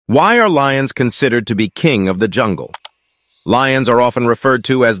Why are lions considered to be king of the jungle? Lions are often referred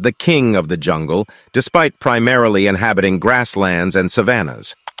to as the king of the jungle, despite primarily inhabiting grasslands and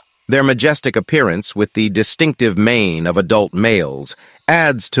savannas. Their majestic appearance, with the distinctive mane of adult males,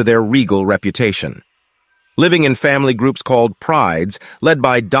 adds to their regal reputation. Living in family groups called prides, led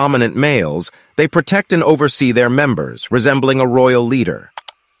by dominant males, they protect and oversee their members, resembling a royal leader.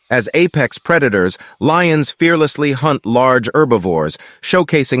 As apex predators, lions fearlessly hunt large herbivores,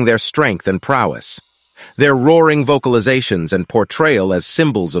 showcasing their strength and prowess. Their roaring vocalizations and portrayal as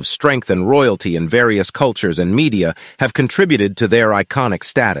symbols of strength and royalty in various cultures and media have contributed to their iconic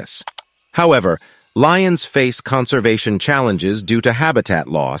status. However, lions face conservation challenges due to habitat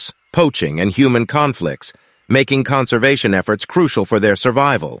loss, poaching, and human conflicts, making conservation efforts crucial for their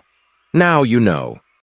survival. Now you know.